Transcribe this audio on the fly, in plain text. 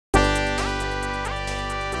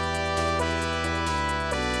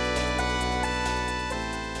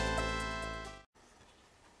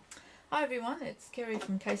Hi everyone, it's Kerry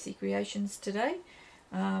from Casey Creations today,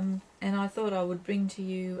 and I thought I would bring to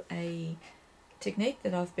you a technique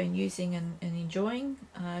that I've been using and enjoying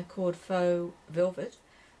called Faux Velvet.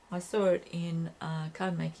 I saw it in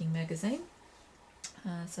Card Making magazine,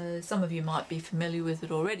 so some of you might be familiar with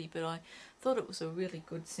it already, but I thought it was a really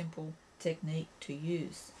good simple technique to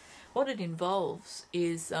use. What it involves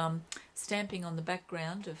is stamping on the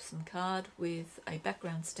background of some card with a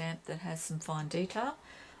background stamp that has some fine detail.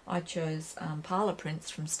 I chose parlour prints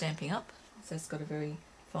from Stamping Up, so it's got a very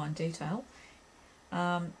fine detail.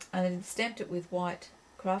 And then stamped it with white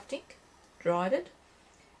craft ink, dried it,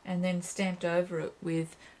 and then stamped over it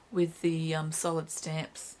with the solid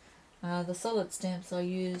stamps. The solid stamps I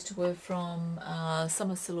used were from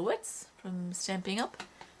Summer Silhouettes from Stamping Up.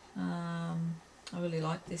 I really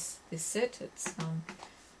like this set. It's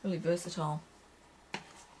really versatile.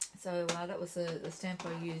 So that was the stamp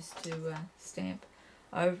I used to stamp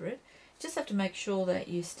over it. You just have to make sure that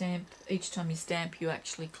you stamp, each time you stamp you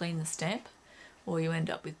actually clean the stamp, or you end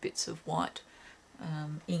up with bits of white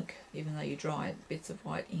ink, even though you dry it, bits of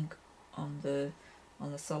white ink on the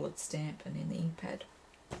solid stamp and in the ink pad.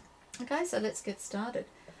 Okay, so let's get started.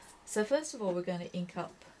 So first of all we're going to ink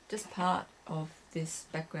up just part of this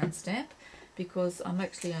background stamp, because I'm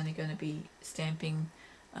actually only going to be stamping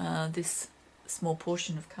this small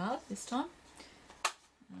portion of card this time.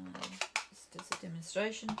 Just as a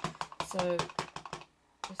demonstration. So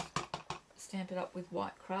just stamp it up with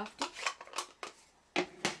white craft ink.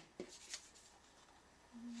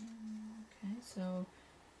 Okay, so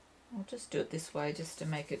I'll just do it this way just to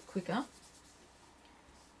make it quicker.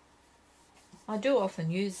 I do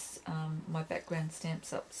often use my background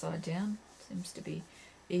stamps upside down. Seems to be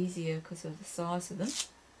easier because of the size of them.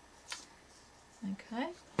 Okay,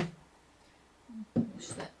 finish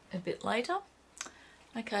that a bit later.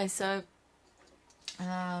 Okay, so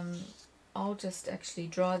I'll just actually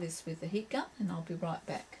dry this with the heat gun and I'll be right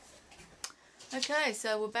back. Okay,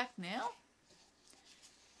 so we're back now,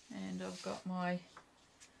 and I've got my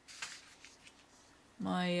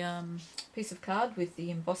piece of card with the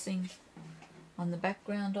embossing on the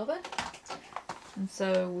background of it. And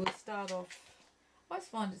so we'll start off, I always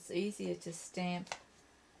find it's easier to stamp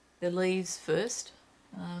the leaves first,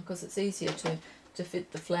 because it's easier to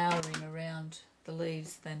fit the flowering around the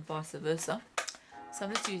leaves than vice versa. So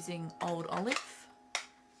I'm just using Old Olive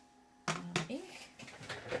ink.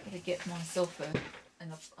 I'm going to get myself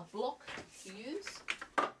a block to use.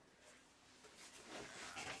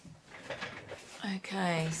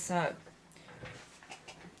 Okay, so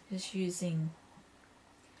just using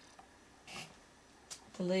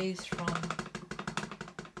the leaves from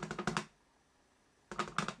the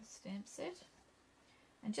stamp set,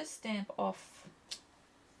 and just stamp off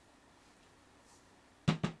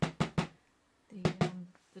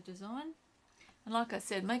the design. And like I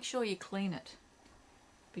said, make sure you clean it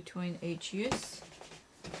between each use,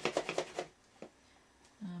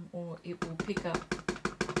 or it will pick up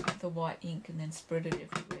the white ink and then spread it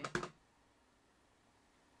everywhere.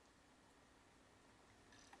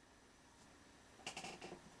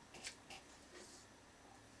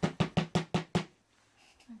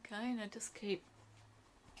 Okay, now just keep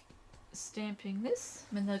stamping this.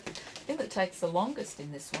 I mean, the thing that takes the longest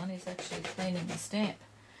in this one is actually cleaning the stamp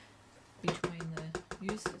between the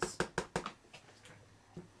uses.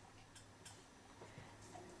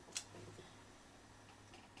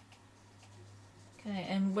 Okay,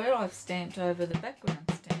 and where I've stamped over the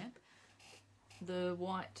background stamp, the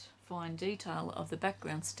white fine detail of the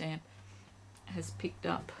background stamp has picked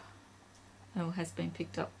up, or has been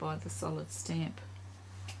picked up by the solid stamp.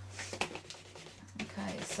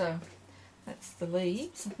 Okay, so that's the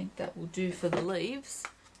leaves. I think that will do for the leaves.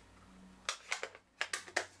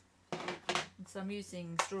 And so I'm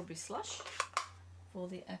using strawberry slush for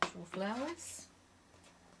the actual flowers.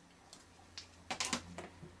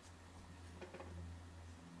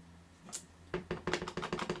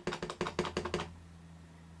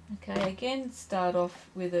 Okay, again start off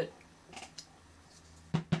with it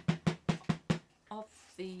off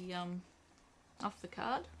the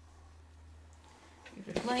card. Give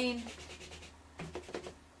it a clean.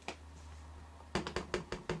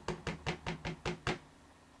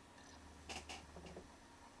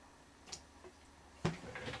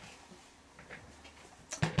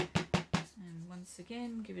 And once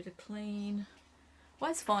again, give it a clean.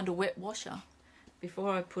 Always find a wet washer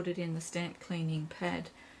before I put it in the stamp cleaning pad.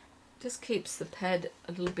 Just keeps the pad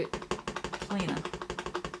a little bit cleaner.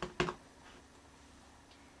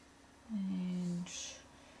 And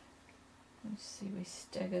let's see, we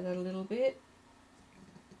stagger that a little bit.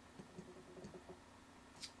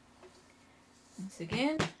 Once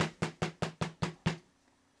again.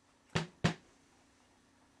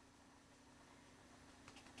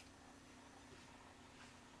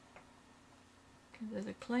 Give it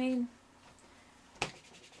a clean.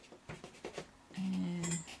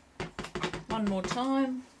 And one more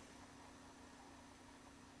time.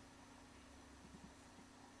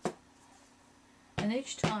 And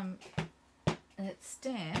each time it's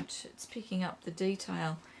stamped, it's picking up the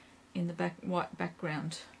detail in the white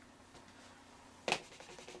background.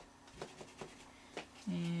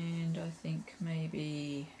 And I think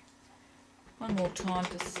maybe one more time,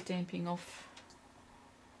 just stamping off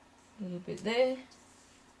a little bit there.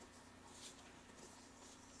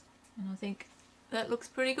 And I think that looks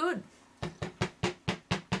pretty good.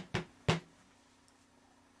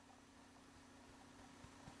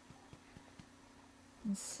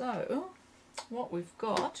 And so what we've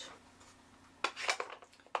got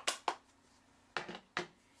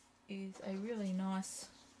is a really nice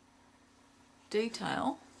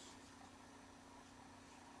detail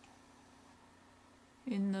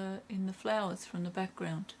in the flowers from the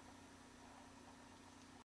background.